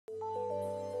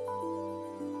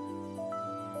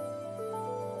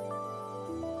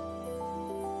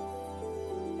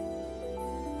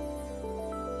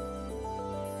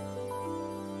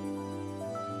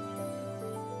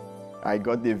I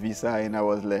got the visa and I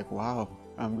was like, wow,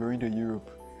 I'm going to Europe.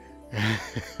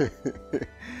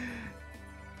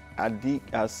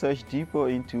 I searched deeper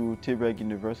into Tilburg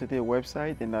University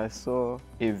website and I saw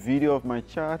a video of my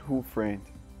childhood friend,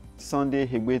 Sunday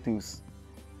Hegbetus.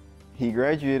 He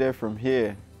graduated from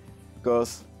here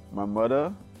because my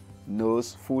mother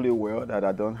knows fully well that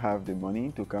I don't have the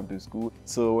money to come to school.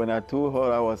 So when I told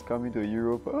her I was coming to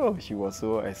Europe, oh, she was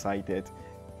so excited.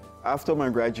 After my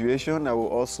graduation, I will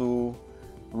also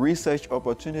research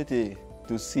opportunity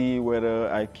to see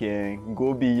whether I can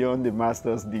go beyond the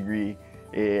master's degree.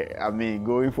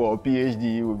 Going for a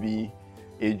PhD would be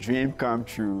a dream come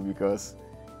true because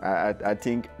I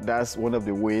think that's one of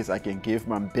the ways I can give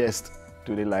my best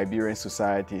to the Liberian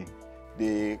society.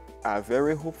 They are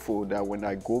very hopeful that when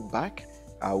I go back,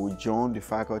 I will join the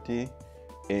faculty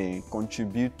and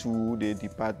contribute to the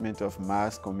Department of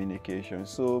Mass Communication.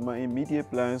 So my immediate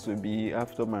plans will be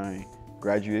after my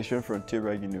graduation from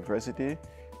Tilburg University,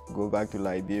 go back to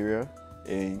Liberia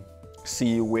and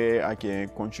see where I can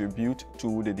contribute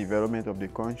to the development of the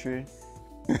country.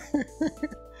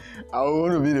 I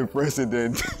want to be the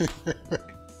president.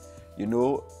 You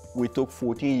know, we took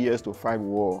 14 years to fight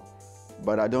war,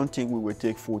 but I don't think we will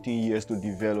take 14 years to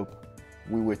develop.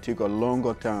 We will take a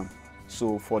longer time.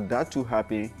 So for that to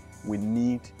happen, we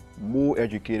need more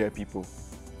educated people.